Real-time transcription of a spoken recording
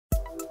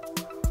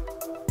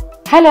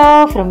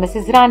Hello from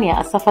Mrs. Rania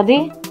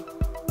As-Safadi.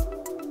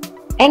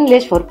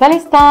 English for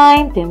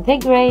Palestine,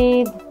 10th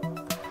grade.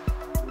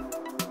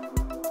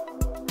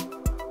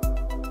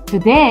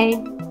 Today,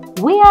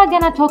 we are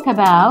gonna talk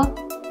about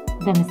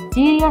the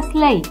mysterious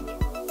lake.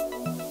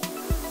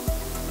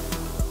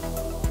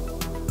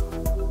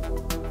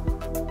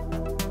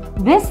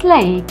 This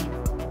lake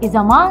is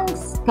among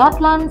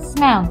Scotland's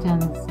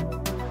mountains.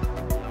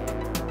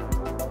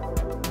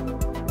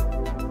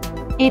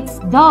 It's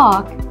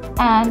dark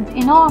and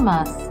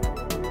enormous.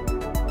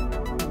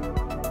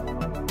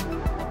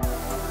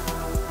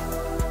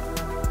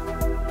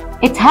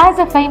 It has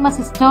a famous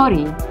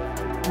story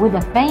with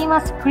a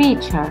famous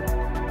creature.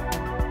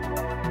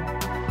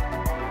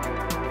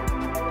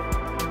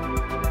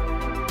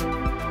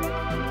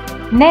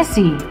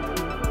 Nessie,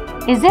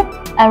 is it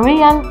a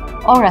real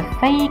or a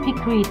fake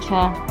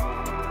creature?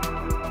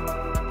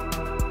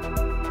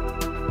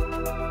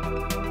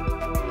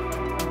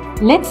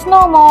 Let's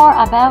know more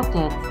about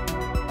it.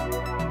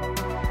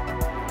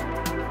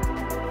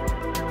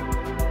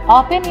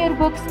 Open your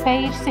books,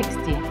 page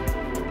 60.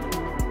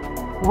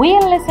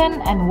 We'll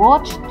listen and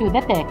watch to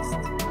the text.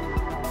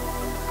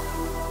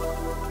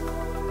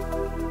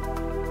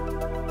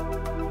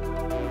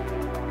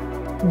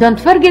 Don't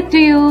forget to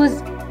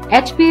use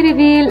HP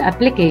Reveal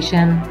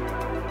application.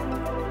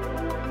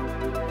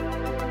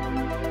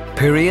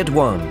 Period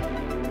 1.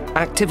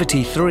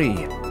 Activity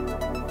 3.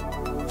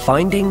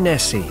 Finding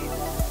Nessie.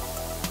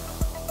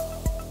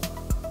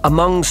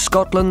 Among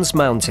Scotland's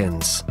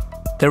mountains,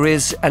 there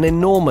is an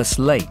enormous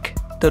lake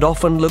that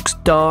often looks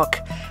dark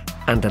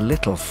and a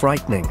little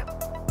frightening.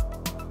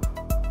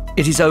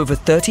 It is over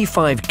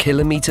 35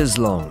 kilometers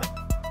long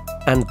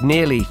and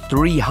nearly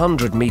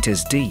 300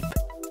 meters deep,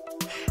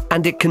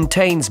 and it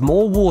contains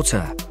more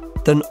water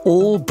than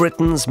all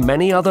Britain's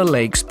many other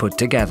lakes put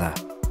together.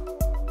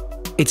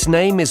 Its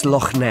name is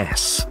Loch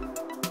Ness,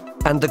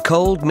 and the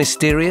cold,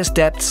 mysterious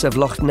depths of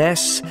Loch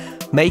Ness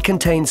may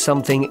contain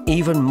something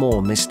even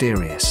more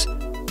mysterious: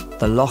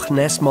 the Loch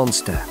Ness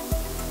Monster.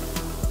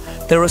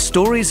 There are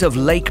stories of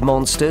lake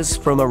monsters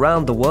from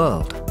around the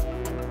world,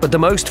 but the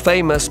most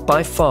famous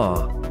by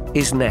far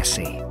is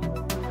Nessie.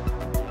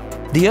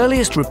 The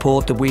earliest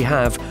report that we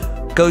have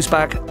goes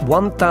back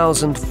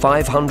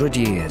 1,500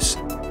 years.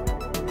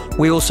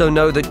 We also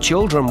know that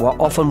children were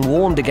often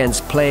warned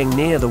against playing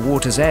near the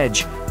water's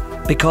edge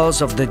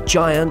because of the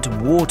giant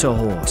water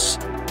horse.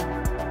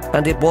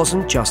 And it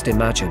wasn't just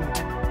imagined.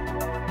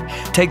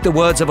 Take the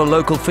words of a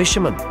local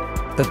fisherman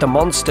that the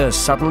monster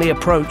suddenly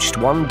approached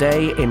one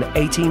day in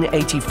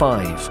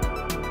 1885.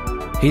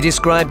 He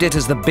described it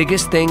as the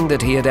biggest thing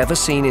that he had ever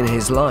seen in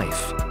his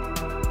life.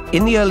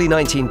 In the early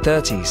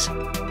 1930s,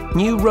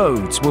 new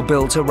roads were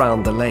built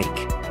around the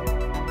lake.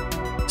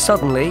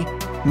 Suddenly,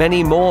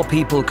 many more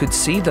people could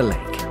see the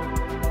lake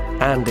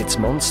and its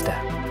monster.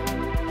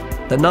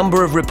 The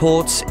number of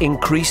reports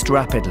increased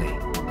rapidly.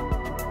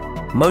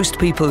 Most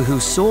people who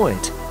saw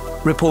it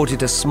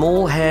reported a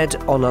small head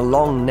on a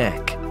long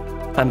neck,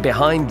 and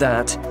behind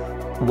that,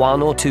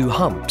 one or two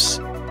humps.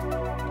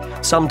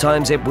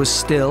 Sometimes it was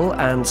still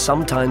and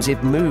sometimes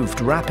it moved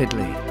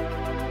rapidly.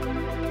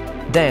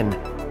 Then,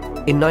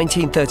 in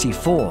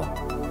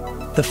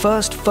 1934, the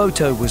first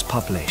photo was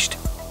published,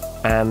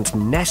 and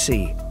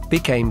Nessie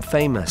became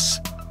famous.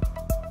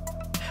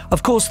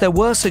 Of course, there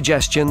were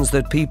suggestions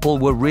that people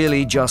were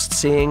really just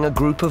seeing a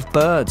group of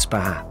birds,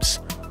 perhaps,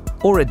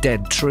 or a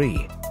dead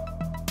tree.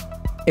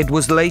 It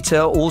was later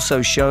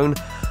also shown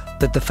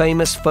that the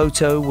famous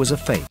photo was a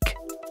fake.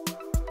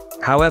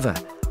 However,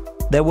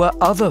 there were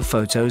other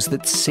photos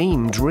that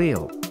seemed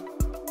real.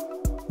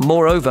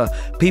 Moreover,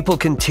 people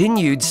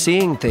continued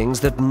seeing things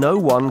that no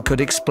one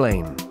could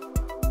explain.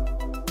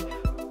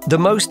 The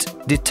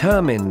most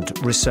determined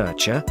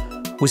researcher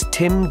was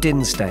Tim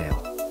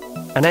Dinsdale,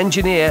 an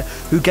engineer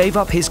who gave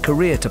up his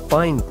career to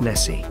find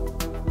Nessie.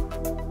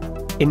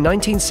 In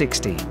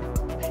 1960,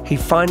 he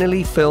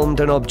finally filmed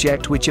an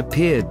object which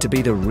appeared to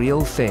be the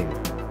real thing.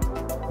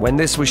 When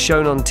this was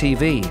shown on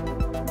TV,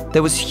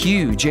 there was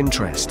huge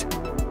interest.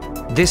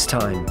 This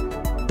time,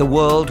 the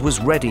world was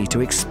ready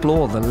to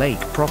explore the lake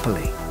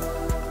properly.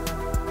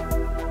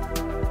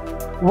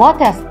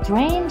 What a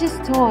strange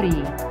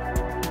story!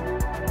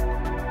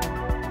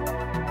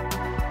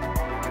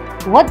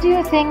 What do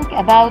you think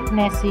about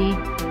Nessie?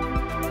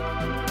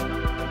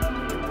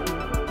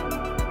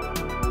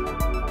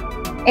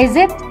 Is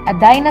it a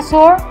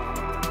dinosaur?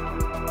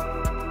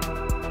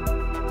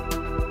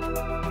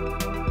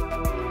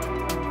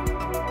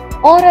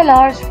 Or a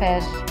large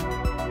fish?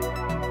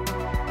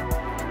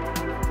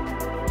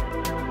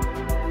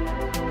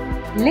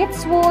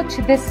 Let's watch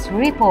this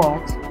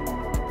report.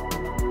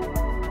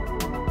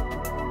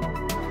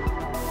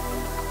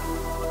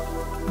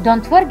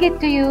 Don't forget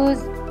to use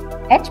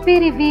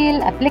HP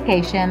Reveal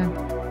application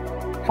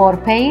for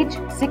page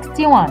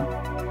 61.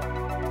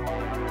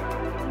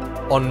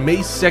 On May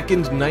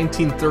 2nd,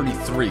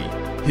 1933,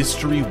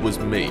 history was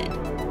made.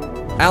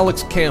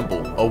 Alex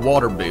Campbell, a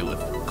water bailiff,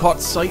 caught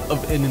sight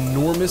of an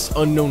enormous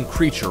unknown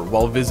creature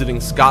while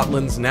visiting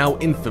Scotland's now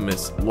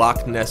infamous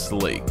Loch Ness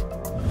Lake.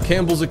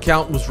 Campbell's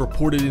account was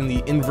reported in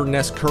the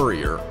Inverness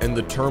Courier, and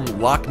the term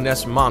Loch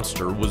Ness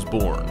Monster was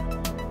born.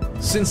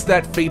 Since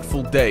that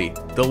fateful day,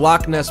 the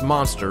Loch Ness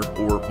Monster,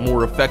 or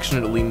more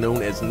affectionately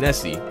known as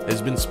Nessie,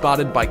 has been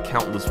spotted by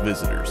countless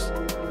visitors.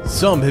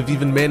 Some have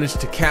even managed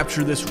to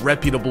capture this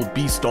reputable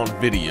beast on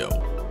video.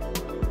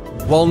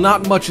 While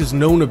not much is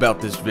known about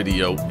this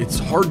video, it's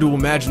hard to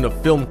imagine a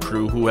film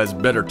crew who has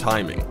better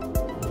timing.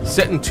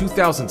 Set in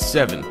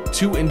 2007,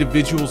 two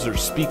individuals are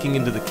speaking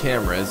into the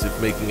camera as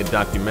if making a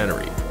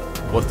documentary.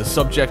 What the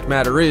subject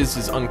matter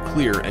is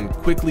unclear and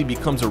quickly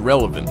becomes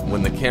irrelevant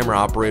when the camera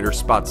operator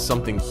spots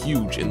something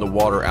huge in the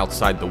water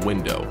outside the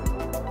window.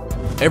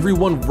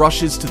 Everyone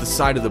rushes to the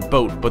side of the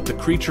boat, but the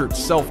creature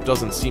itself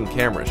doesn't seem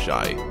camera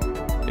shy.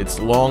 Its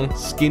long,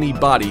 skinny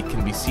body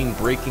can be seen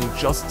breaking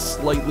just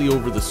slightly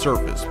over the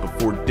surface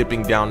before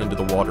dipping down into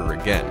the water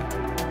again.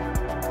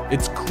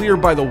 It's clear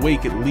by the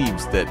wake it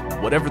leaves that,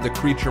 whatever the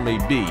creature may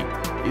be,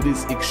 it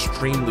is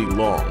extremely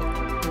long,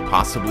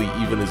 possibly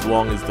even as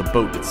long as the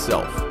boat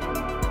itself.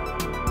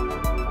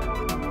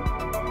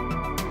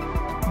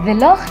 The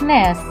Loch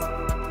Ness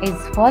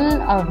is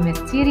full of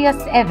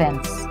mysterious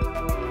events.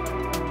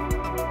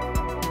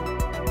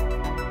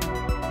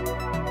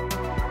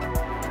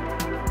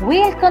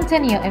 We'll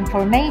continue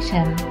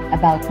information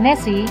about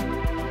Nessie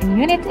in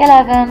Unit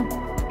 11,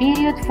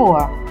 Period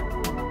 4.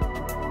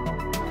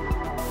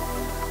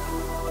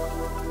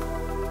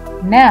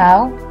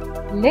 Now,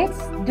 let's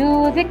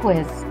do the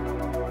quiz.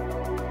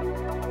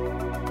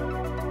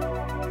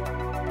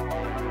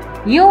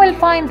 You will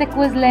find the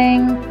quiz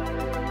link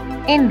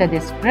in the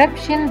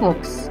description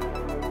box.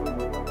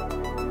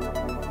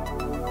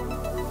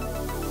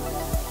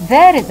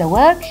 There is a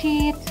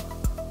worksheet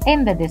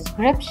in the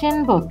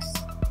description box.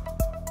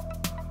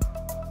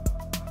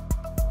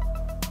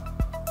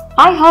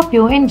 I hope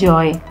you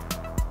enjoy.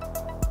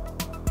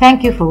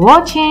 Thank you for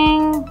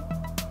watching.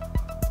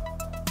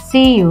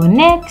 See you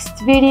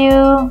next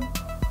video.